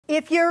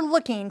If you're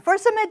looking for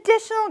some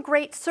additional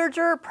great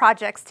serger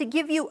projects to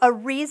give you a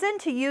reason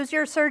to use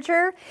your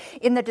serger,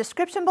 in the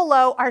description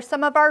below are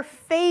some of our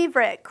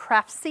favorite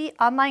Craftsy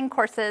online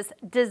courses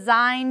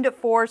designed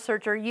for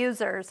serger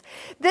users.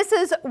 This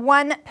is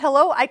one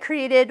pillow I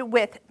created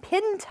with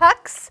pin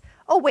tucks.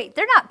 Oh wait,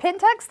 they're not pin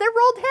tucks, they're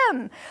rolled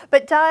hem,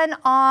 but done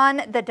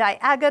on the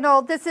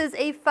diagonal. This is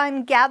a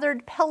fun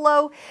gathered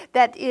pillow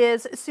that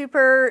is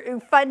super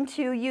fun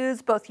to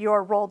use both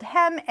your rolled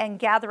hem and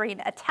gathering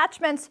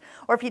attachments,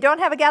 or if you don't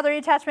have a gathering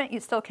attachment,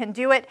 you still can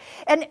do it.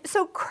 And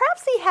so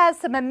Craftsy has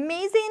some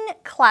amazing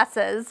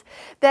classes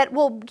that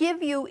will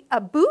give you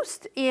a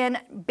boost in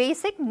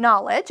basic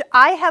knowledge.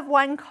 I have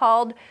one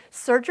called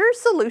Serger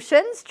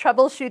Solutions,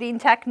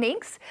 Troubleshooting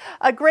Techniques,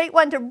 a great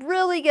one to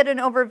really get an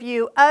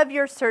overview of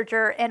your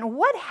serger and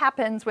what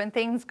happens when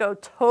things go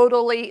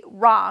totally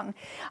wrong.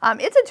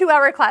 It's a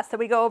 2-hour class that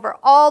we go over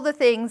all the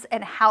things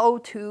and how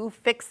to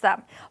fix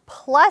them.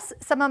 Plus,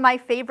 some of my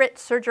favorite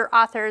serger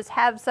authors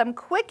have some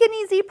quick and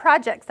easy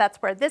projects. That's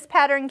where this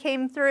pattern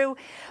came through.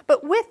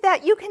 But with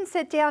that, you can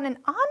sit down and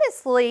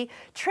honestly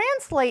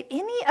translate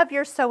any of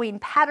your sewing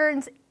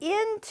patterns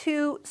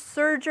into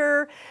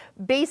serger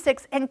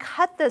basics and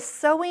cut the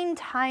sewing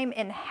time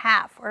in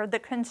half, or the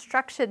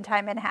construction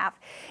time in half.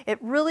 It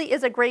really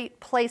is a great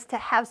place to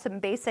have some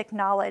basic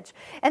knowledge.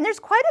 And there's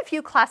quite a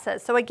few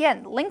classes. So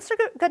again, links are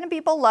going to be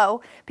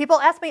below. People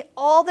ask me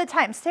all the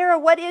time, Sarah,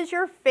 what is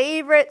your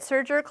favorite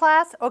serger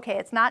class? Okay,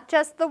 it's not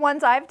just the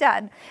ones I've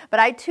done, but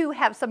I too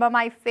have some of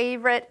my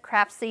favorite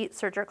Craftsy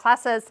serger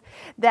classes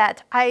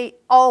that I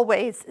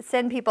always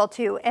send people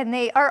to, and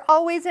they are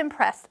always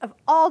impressed of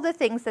all the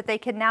things that they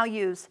can now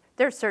use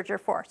their serger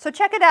for. So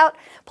check it out.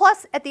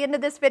 Plus, at the end of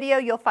this video,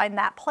 you'll find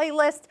that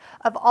playlist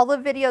of all the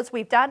videos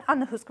we've done on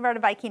the Husqvarna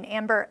Viking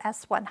Amber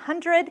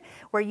S100,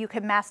 where you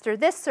can master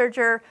this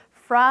serger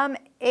from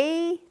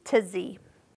A to Z.